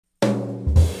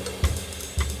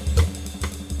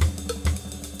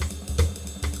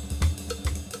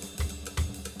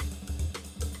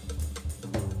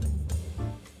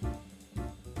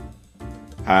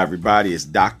Hi, everybody. It's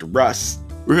Dr. Russ.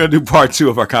 We're going to do part 2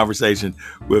 of our conversation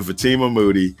with Fatima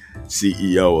Moody,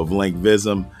 CEO of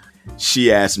LinkVism.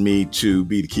 She asked me to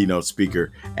be the keynote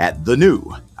speaker at the new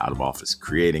Out of Office,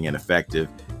 Creating an Effective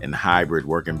and Hybrid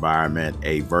Work Environment,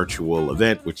 a virtual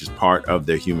event, which is part of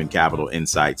their Human Capital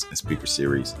Insights and Speaker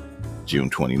Series, June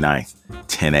 29th,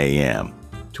 10 a.m.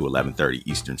 to 11:30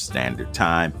 Eastern Standard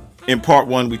Time. In part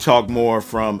 1, we talk more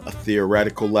from a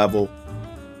theoretical level.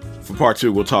 For part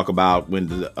 2, we'll talk about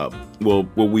we'll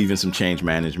weave in some change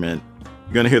management.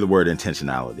 You're going to hear the word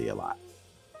intentionality a lot.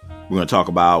 We're going to talk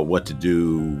about what to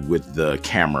do with the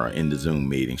camera in the Zoom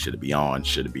meeting. Should it be on?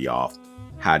 Should it be off?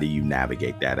 How do you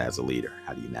navigate that as a leader?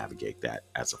 How do you navigate that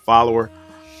as a follower?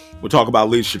 We'll talk about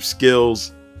leadership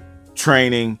skills,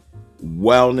 training,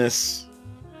 wellness.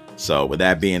 So with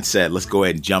that being said, let's go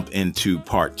ahead and jump into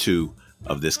part 2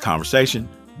 of this conversation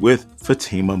with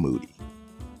Fatima Moody.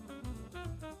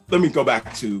 Let me go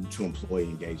back to employee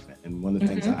engagement. And one of the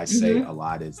things that I say a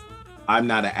lot is, I'm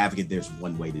not an advocate. There's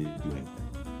one way to do anything.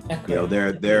 Okay. You know,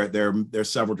 there are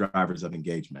several drivers of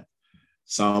engagement.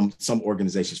 Some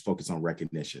organizations focus on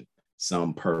recognition,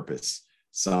 some purpose,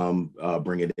 some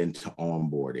bring it into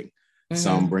onboarding,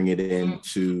 some bring it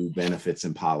into benefits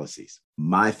and policies.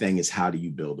 My thing is, how do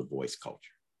you build a voice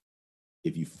culture?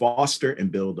 If you foster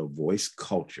and build a voice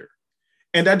culture,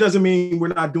 and that doesn't mean we're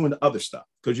not doing the other stuff,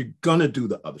 because you're going to do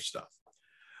the other stuff.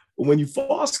 But when you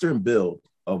foster and build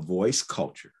a voice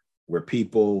culture where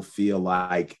people feel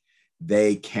like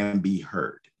they can be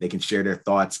heard, they can share their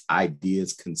thoughts,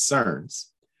 ideas,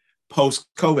 concerns.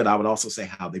 Post-COVID, I would also say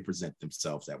how they present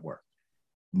themselves at work.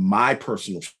 My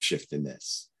personal shift in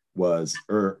this was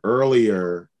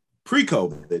earlier,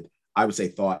 pre-COVID, I would say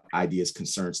thought, ideas,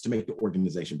 concerns to make the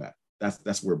organization better.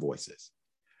 That's where voice is.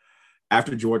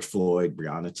 After George Floyd,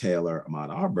 Breonna Taylor,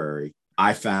 Ahmaud Arbery,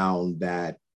 I found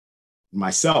that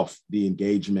myself, the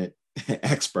engagement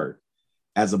expert,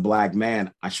 as a Black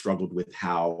man, I struggled with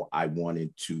how I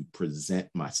wanted to present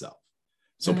myself.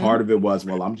 So part of it was,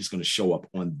 well, I'm just going to show up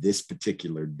on this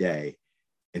particular day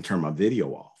and turn my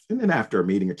video off. And then after a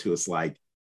meeting or two, it's like,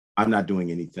 I'm not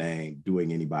doing anything,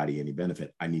 doing anybody any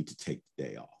benefit. I need to take the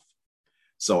day off.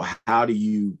 So how do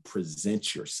you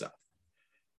present yourself?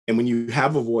 And when you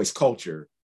have a voice culture,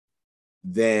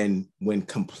 then when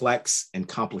complex and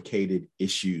complicated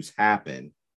issues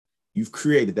happen, you've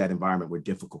created that environment where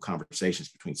difficult conversations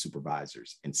between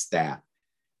supervisors and staff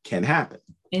can happen.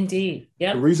 Indeed.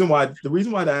 Yeah. The reason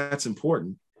why that's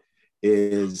important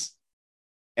is,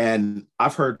 and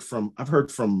I've heard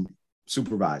from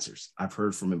supervisors, I've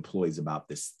heard from employees about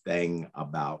this thing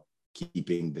about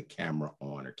keeping the camera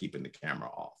on or keeping the camera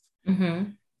off.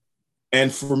 And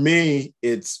for me,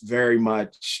 it's very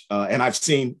much, and I've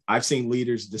seen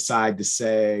leaders decide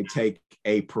to take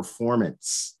a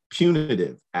performance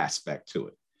punitive aspect to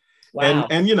it. Wow.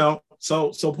 And you know,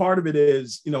 so part of it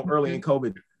is, you know, early in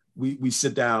COVID, we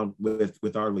sit down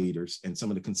with our leaders, and some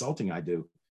of the consulting I do,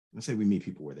 and say we meet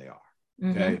people where they are.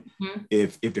 Okay.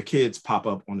 If their kids pop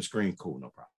up on the screen, cool,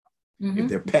 no problem. If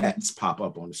their pets pop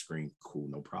up on the screen, cool,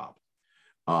 no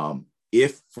problem.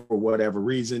 If for whatever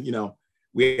reason, you know,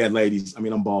 we had ladies, I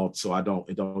mean, I'm bald, so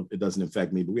it doesn't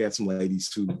affect me, but we had some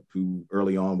ladies who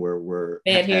early on were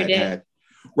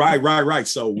right.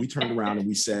 So we turned around and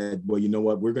we said, well, you know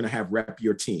what, we're going to have rep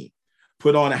your team,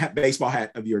 put on a baseball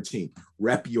hat of your team,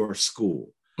 rep your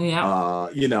school. Yeah.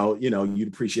 You know, you'd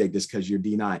appreciate this because you're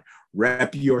D9,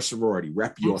 rep your sorority,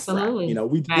 rep your frat. You know,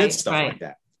 we did stuff like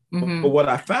that. But what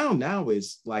I found now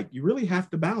is, like, you really have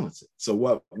to balance it. So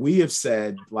what we have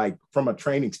said, like, from a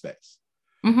training space,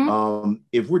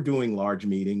 if we're doing large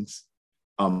meetings,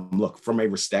 look, from a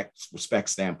respect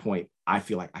standpoint, I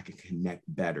feel like I can connect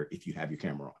better if you have your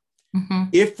camera on.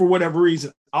 If for whatever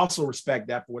reason, also respect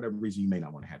that for whatever reason, you may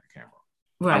not want to have your camera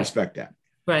on. Right. I respect that.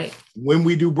 Right. When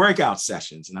we do breakout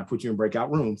sessions and I put you in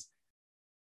breakout rooms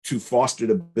to foster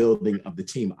the building of the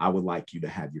team, I would like you to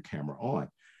have your camera on.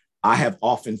 I have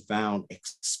often found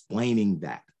explaining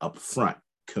that up front,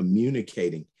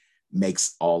 communicating,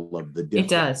 makes all of the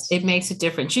difference. It does. It makes a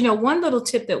difference. You know, one little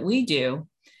tip that we do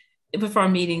with our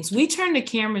meetings, we turn the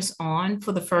cameras on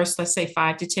for the first, let's say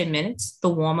 5 to 10 minutes, the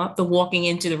warm up, the walking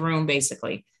into the room,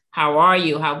 basically. How are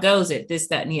you? How goes it? This,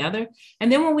 that, and the other.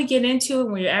 And then when we get into it,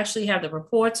 when we actually have the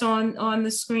reports on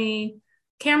the screen,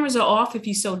 cameras are off if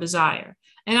you so desire.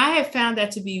 And I have found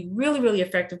that to be really, really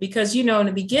effective because, you know, in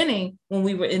the beginning, when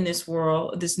we were in this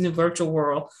world, this new virtual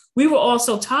world, we were all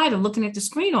so tired of looking at the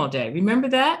screen all day. Remember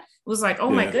that? It was like, oh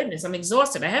my goodness, I'm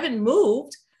exhausted. I haven't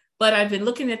moved, but I've been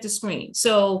looking at the screen.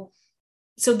 So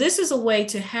this is a way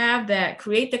to have that,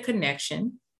 create the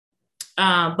connection,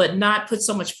 but not put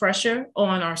so much pressure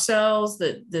on ourselves,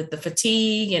 the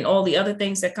fatigue and all the other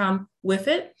things that come with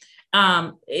it.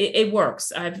 It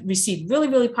works. I've received really,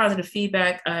 really positive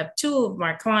feedback. I have two of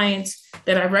my clients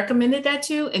that I recommended that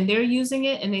to, and they're using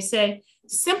it, and they say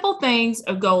simple things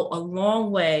go a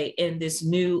long way in this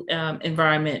new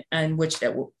environment in which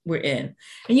that we're in.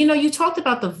 And you talked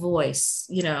about the voice,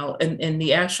 and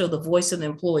the voice of the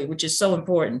employee, which is so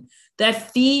important.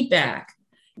 That feedback,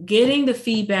 getting the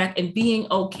feedback and being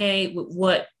okay with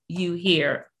what you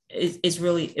hear is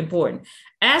really important.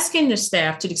 Asking the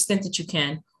staff, to the extent that you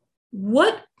can,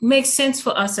 what makes sense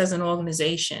for us as an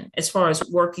organization as far as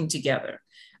working together?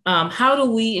 How do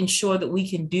we ensure that we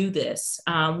can do this?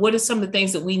 What are some of the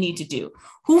things that we need to do?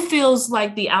 Who feels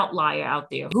like the outlier out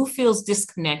there? Who feels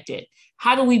disconnected?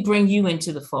 How do we bring you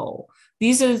into the fold?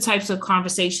 These are the types of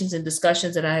conversations and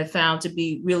discussions that I have found to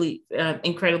be really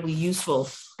incredibly useful,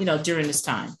 during this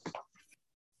time.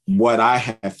 What I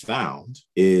have found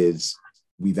is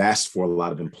we've asked for a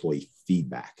lot of employee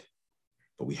feedback,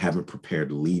 but we haven't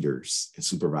prepared leaders and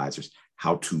supervisors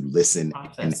how to listen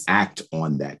and act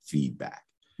on that feedback.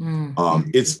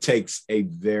 It takes a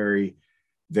very,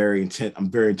 very I'm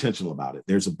very intentional about it.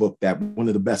 There's a book that one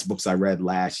of the best books I read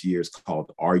last year is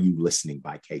called Are You Listening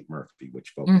by Kate Murphy,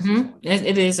 which focuses on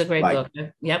it is a great book.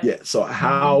 Yep. Yeah. So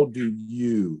how do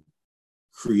you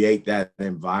create that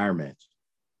environment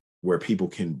where people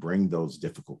can bring those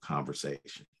difficult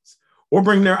conversations or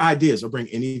bring their ideas or bring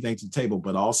anything to the table,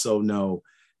 but also know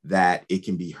that it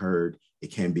can be heard,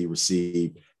 it can be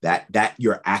received, that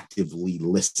you're actively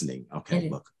listening. Okay,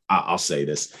 look, I'll say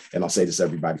this, and I'll say this,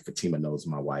 everybody. Fatima knows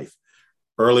my wife.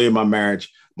 Early in my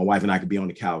marriage, my wife and I could be on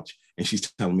the couch and she's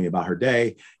telling me about her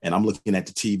day, and I'm looking at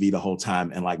the TV the whole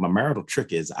time. And like, my marital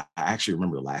trick is I actually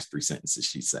remember the last 3 sentences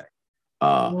she said.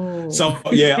 So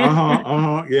yeah,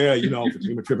 yeah,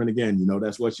 Fatima tripping again.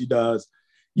 That's what she does.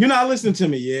 You're not listening to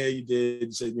me. Yeah, you did.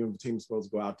 You said Fatima's supposed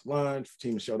to go out to lunch.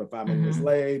 Fatima showed up 5 minutes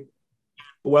late.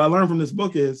 But what I learned from this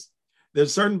book is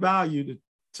there's certain value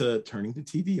to turning the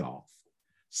TV off,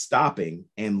 stopping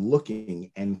and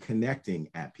looking and connecting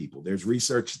at people. There's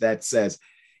research that says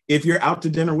if you're out to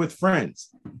dinner with friends,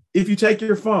 if you take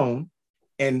your phone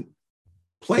and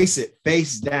place it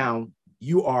face down,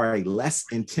 you are a less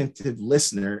attentive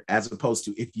listener, as opposed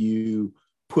to if you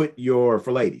put your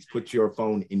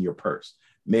phone in your purse.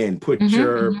 Men, put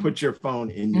your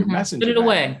phone in your messenger. Put it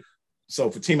away.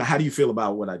 So Fatima, how do you feel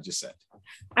about what I just said?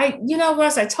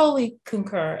 Russ, I totally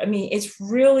concur. I mean, it's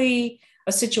really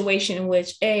a situation in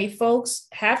which folks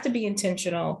have to be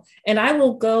intentional. And I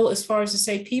will go as far as to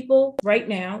say people right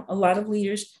now, a lot of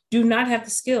leaders do not have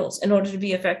the skills in order to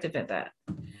be effective at that.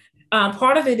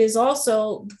 Part of it is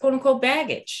also quote unquote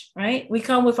baggage, right? We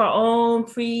come with our own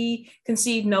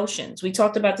preconceived notions. We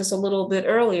talked about this a little bit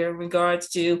earlier in regards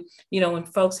to, when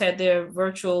folks had their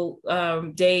virtual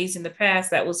days in the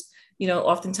past, that was,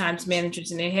 oftentimes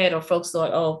managers in their head, or folks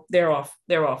thought, oh, they're off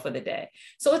for the day.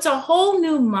 So it's a whole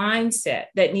new mindset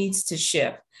that needs to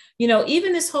shift.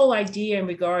 Even this whole idea in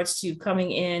regards to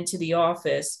coming into the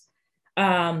office,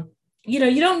 you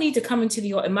don't need to come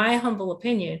into in my humble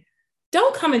opinion,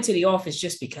 don't come into the office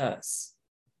just because.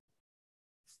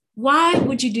 Why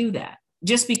would you do that?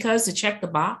 Just because to check the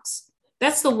box?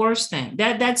 That's the worst thing.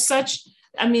 That's such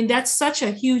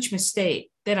a huge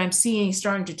mistake that I'm seeing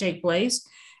starting to take place.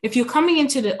 If you're coming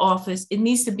into the office, it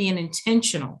needs to be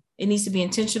intentional. It needs to be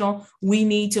intentional. We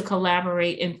need to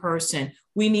collaborate in person.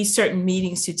 We need certain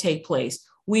meetings to take place.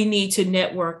 We need to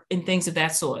network and things of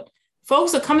that sort.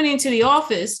 Folks are coming into the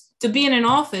office to be in an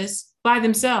office by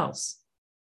themselves.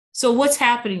 So what's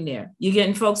happening there? You're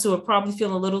getting folks who are probably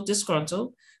feeling a little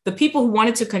disgruntled. The people who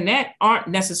wanted to connect aren't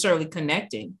necessarily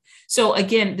connecting. So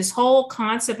again, this whole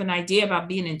concept and idea about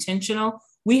being intentional,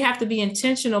 we have to be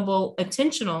intentional,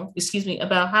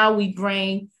 about how we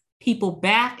bring people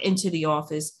back into the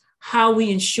office, how we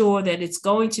ensure that it's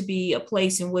going to be a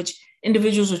place in which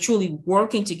individuals are truly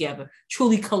working together,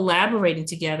 truly collaborating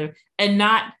together, and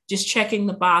not just checking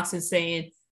the box and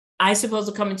saying, I'm supposed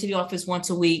to come into the office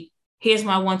once a week. Here's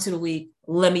my once a week.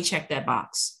 Let me check that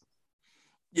box.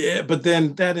 Yeah, but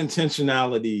then that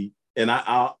intentionality, and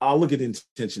I'll look at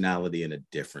intentionality in a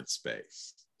different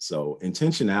space. So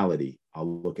intentionality, I'll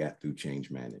look at through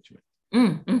change management.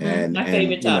 And my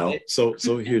favorite topic. So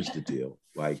here's the deal.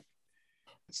 Like,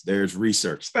 there's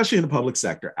research, especially in the public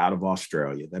sector out of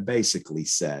Australia, that basically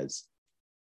says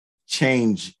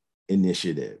change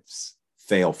initiatives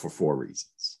fail for 4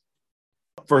 reasons.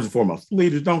 First and foremost,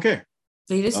 leaders don't care.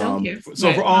 Leaders don't care. So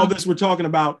right. For all this we're talking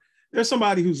about, there's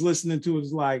somebody who's listening to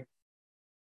us like,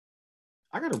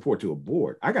 I got to report to a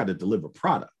board. I got to deliver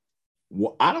product.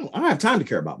 Well, I don't have time to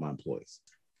care about my employees.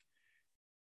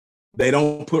 They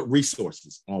don't put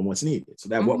resources on what's needed. So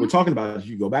that what we're talking about is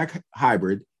you go back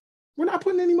hybrid, we're not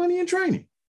putting any money in training.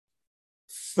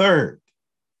 Third,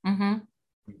 you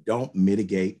don't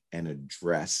mitigate and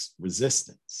address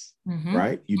resistance,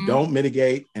 right? You don't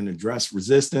mitigate and address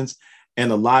resistance.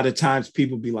 And a lot of times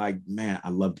people be like, man, I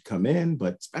love to come in,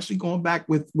 but especially going back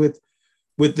with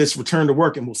this return to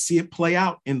work, and we'll see it play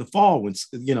out in the fall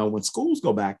when schools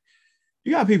go back.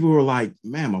 You got people who are like,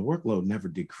 man, my workload never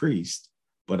decreased,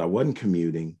 but I wasn't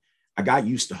commuting. I got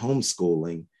used to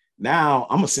homeschooling. Now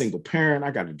I'm a single parent.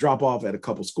 I got to drop off at a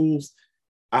couple schools.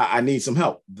 I need some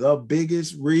help. The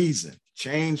biggest reason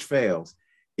change fails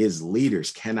is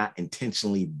leaders cannot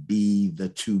intentionally be the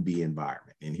to-be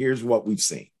environment. And here's what we've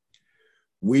seen.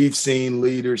 We've seen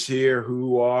leaders here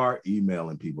who are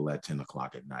emailing people at 10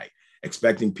 o'clock at night,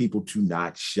 expecting people to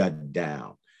not shut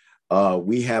down.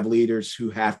 We have leaders who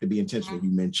have to be intentional.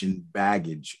 You mentioned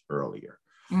baggage earlier.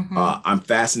 I'm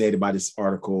fascinated by this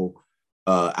article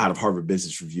out of Harvard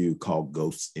Business Review called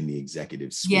Ghosts in the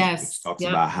Executive Suite, which talks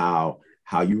about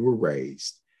how you were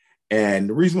raised. And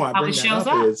the reason why I bring that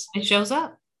up is it shows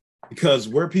up. Because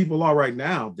where people are right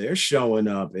now, they're showing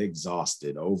up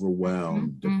exhausted,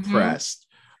 overwhelmed, depressed.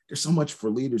 There's so much for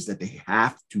leaders that they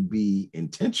have to be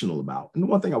intentional about. And the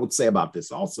one thing I would say about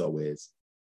this also is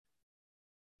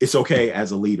it's okay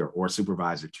as a leader or a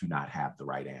supervisor to not have the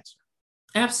right answer.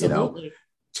 Absolutely.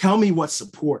 Tell me what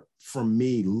support from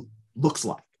me looks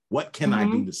like. What can I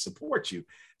do to support you?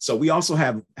 So we also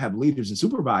have leaders and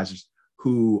supervisors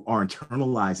who are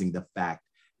internalizing the fact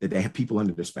that they have people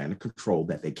under their span of control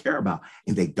that they care about,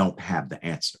 and they don't have the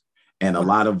answer. And a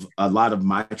lot of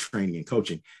my training and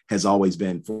coaching has always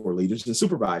been for leaders and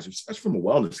supervisors, especially from a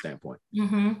wellness standpoint.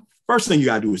 First thing you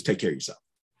got to do is take care of yourself.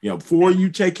 Before you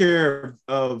take care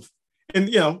of, and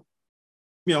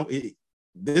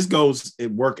this goes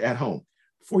at work at home.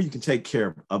 Before you can take care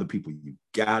of other people, you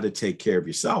got to take care of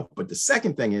yourself. But the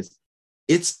second thing is,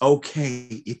 it's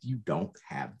okay if you don't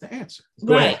have the answer.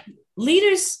 Go ahead.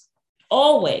 Leaders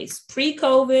always,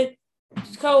 pre-COVID,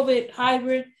 COVID,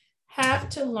 hybrid, have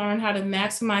to learn how to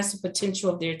maximize the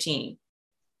potential of their team,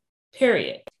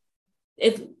 period.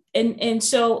 And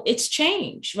so it's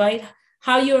change, right?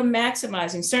 How you're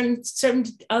maximizing certain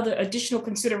other additional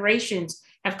considerations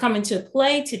have come into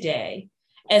play today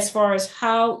as far as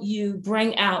how you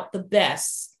bring out the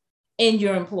best in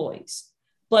your employees.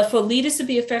 But for leaders to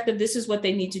be effective, this is what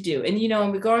they need to do. And,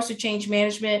 in regards to change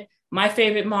management, my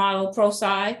favorite model,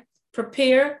 ProSci,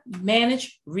 prepare,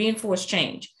 manage, reinforce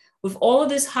change. With all of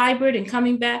this hybrid and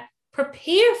coming back,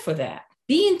 prepare for that.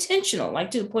 Be intentional, like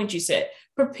to the point you said.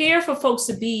 Prepare for folks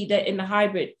to be that in the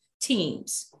hybrid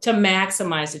teams, to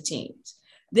maximize the teams.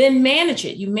 Then manage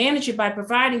it. You manage it by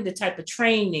providing the type of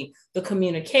training, the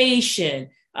communication,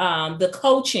 the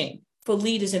coaching for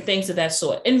leaders and things of that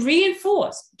sort. And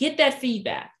reinforce, get that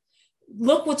feedback.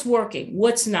 Look what's working,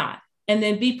 what's not, and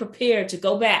then be prepared to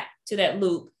go back to that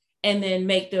loop and then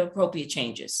make the appropriate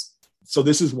changes. So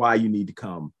this is why you need to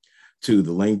come to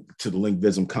the Link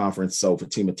Vism conference. So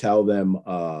Fatima, tell them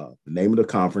the name of the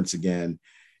conference again,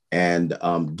 and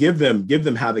give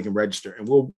them how they can register, and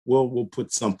we'll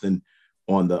put something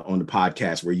on the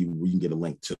podcast where you can get a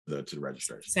link to the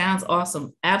registration. Sounds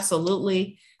awesome.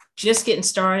 Absolutely. Just getting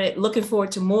started. Looking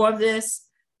forward to more of this.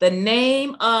 The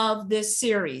name of this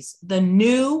series, The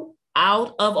New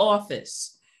Out of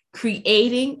Office,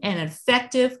 Creating an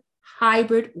Effective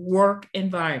Hybrid Work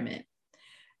Environment.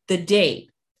 The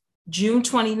date, June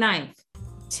 29th,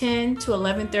 10 to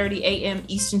 11:30 a.m.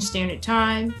 Eastern Standard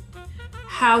Time.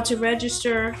 How to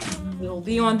register will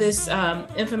be on this,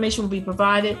 information will be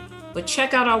provided, but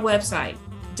check out our website,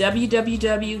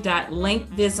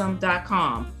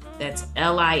 www.linkvism.com. That's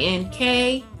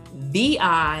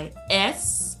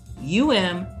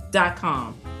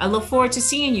LINKVISUM.com. I look forward to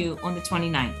seeing you on the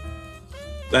 29th.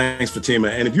 Thanks, Fatima.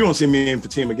 And if you want to see me and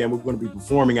Fatima again, we're going to be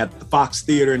performing at the Fox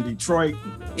Theater in Detroit.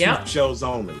 Yep. 2 shows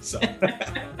only. So, all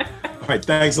right.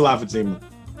 Thanks a lot, Fatima.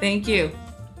 Thank you.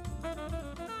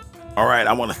 All right.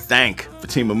 I want to thank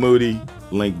Fatima Moody,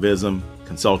 Link Vism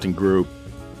Consulting Group,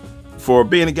 for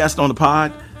being a guest on the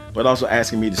pod, but also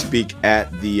asking me to speak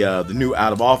at the New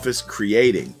Out of Office,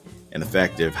 Creating an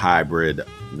Effective Hybrid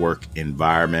Work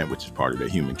Environment, which is part of the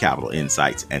Human Capital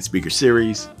Insights and Speaker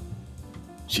Series.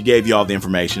 She gave you all the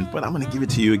information, but I'm going to give it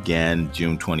to you again,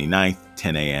 June 29th,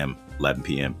 10 a.m., 11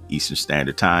 p.m. Eastern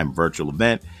Standard Time, virtual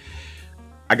event.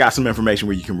 I got some information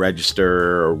where you can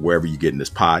register or wherever you get in this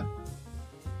pod.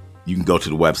 You can go to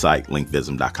the website,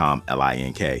 linkvism.com,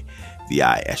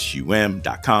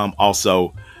 linkvisum.com.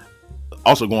 Also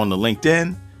go on to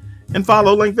LinkedIn and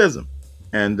follow Link Vism.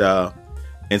 And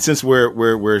And since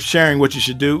we're sharing what you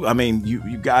should do, I mean,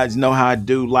 you guys know how I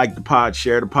do. Like the pod,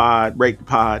 share the pod, rate the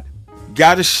pod.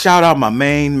 Got to shout out my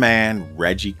main man,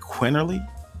 Reggie Quinterly,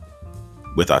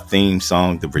 with our theme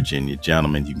song, The Virginia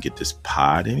Gentleman. You can get this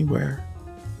pod anywhere.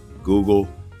 Google,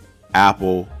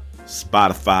 Apple,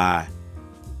 Spotify,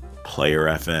 Player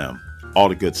FM, all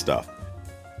the good stuff.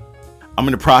 I'm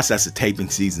in the process of taping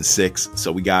season 6,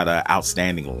 so we got an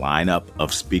outstanding lineup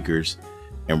of speakers,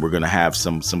 and we're going to have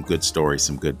some good stories,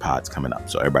 some good pods coming up.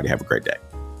 So everybody have a great day.